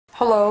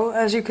Hello,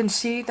 as you can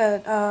see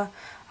that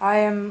I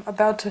am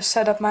about to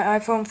set up my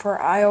iPhone for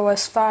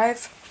iOS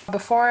 5.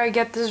 Before I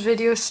get this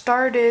video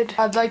started,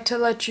 I'd like to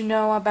let you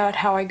know about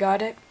how I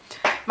got it.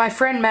 My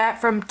friend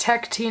Matt from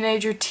Tech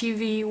Teenager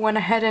TV went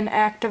ahead and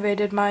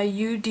activated my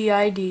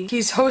UDID.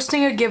 He's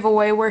hosting a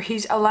giveaway where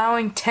he's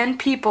allowing 10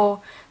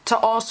 people to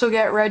also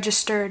get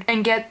registered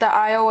and get the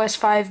iOS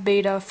 5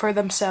 beta for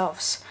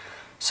themselves.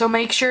 So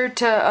make sure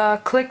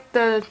to click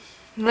the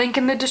link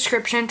in the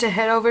description to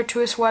head over to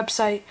his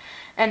website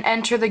and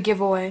enter the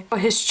giveaway.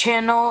 His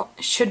channel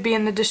should be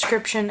in the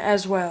description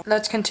as well.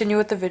 Let's continue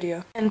with the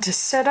video. And to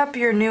set up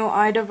your new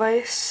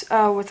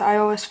iDevice with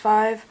iOS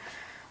 5,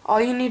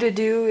 all you need to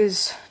do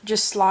is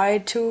just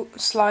slide to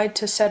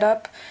set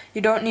up.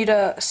 You don't need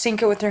to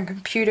sync it with your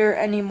computer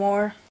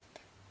anymore.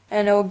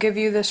 And it will give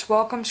you this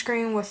welcome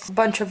screen with a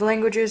bunch of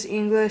languages,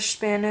 English,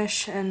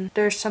 Spanish, and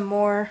there's some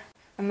more.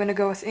 I'm going to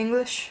go with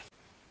English.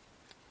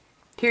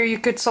 Here you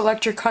could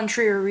select your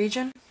country or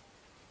region.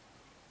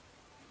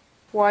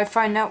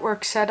 Wi-Fi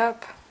network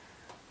setup.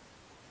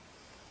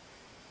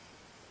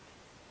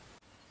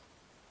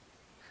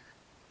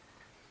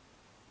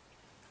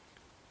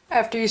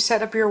 After you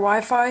set up your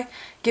Wi-Fi,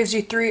 gives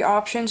you three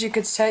options. You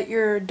could set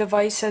your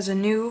device as a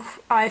new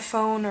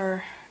iPhone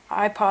or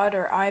iPod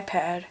or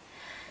iPad.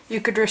 You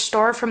could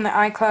restore from the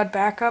iCloud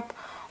backup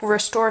or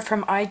restore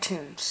from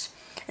iTunes.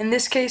 In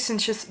this case,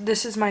 since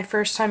this is my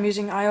first time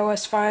using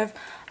iOS 5,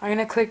 I'm going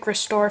to click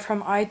restore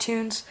from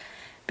iTunes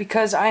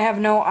because I have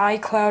no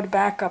iCloud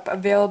backup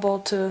available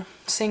to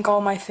sync all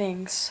my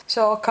things.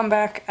 So I'll come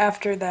back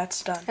after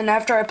that's done. And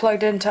after I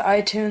plugged into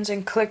iTunes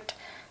and clicked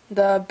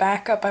the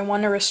backup I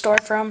want to restore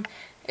from,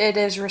 it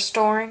is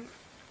restoring.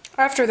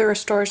 After the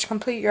restore is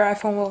complete, your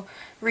iPhone will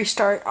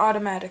restart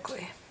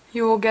automatically.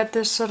 You will get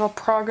this little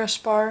progress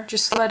bar.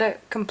 Just let it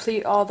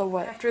complete all the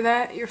way. After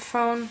that, your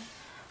phone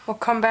will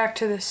come back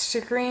to the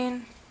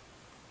screen.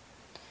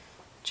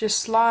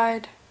 Just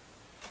slide.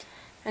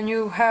 And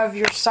you have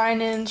your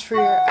sign-ins for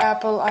your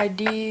Apple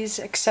IDs,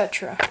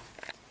 etc.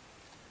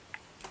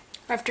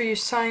 After you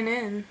sign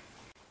in,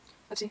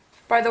 let's see.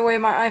 By the way,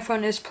 my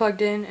iPhone is plugged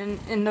in,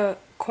 and in the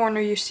corner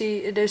you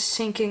see it is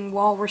syncing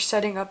while we're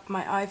setting up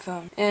my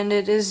iPhone. And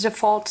it is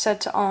default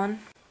set to on.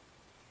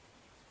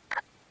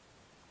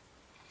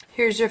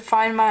 Here's your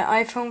Find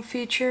My iPhone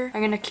feature. I'm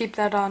going to keep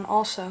that on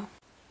also.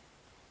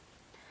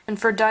 And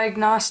for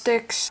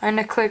diagnostics, I'm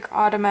going to click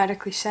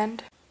Automatically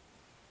Send.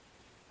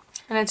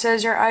 And it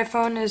says your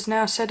iPhone is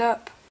now set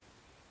up.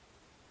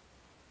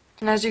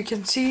 And as you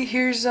can see,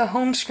 here's the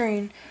home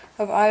screen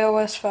of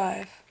iOS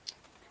 5.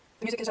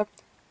 The music is up.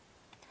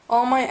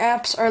 All my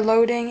apps are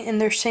loading in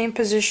their same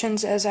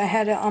positions as I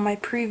had it on my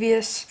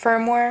previous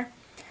firmware.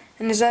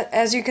 And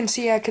as you can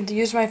see, I could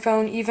use my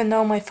phone even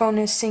though my phone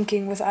is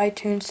syncing with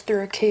iTunes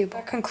through a cable.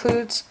 That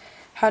concludes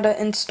how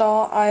to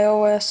install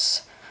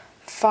iOS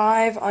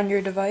 5 on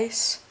your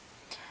device.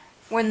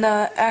 When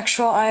the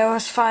actual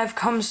iOS 5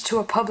 comes to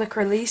a public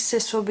release,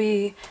 this will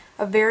be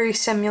a very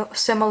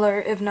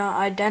similar, if not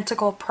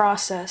identical,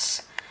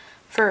 process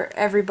for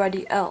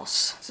everybody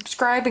else.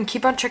 Subscribe and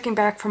keep on checking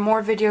back for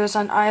more videos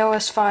on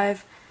iOS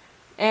 5,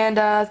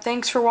 and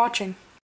thanks for watching.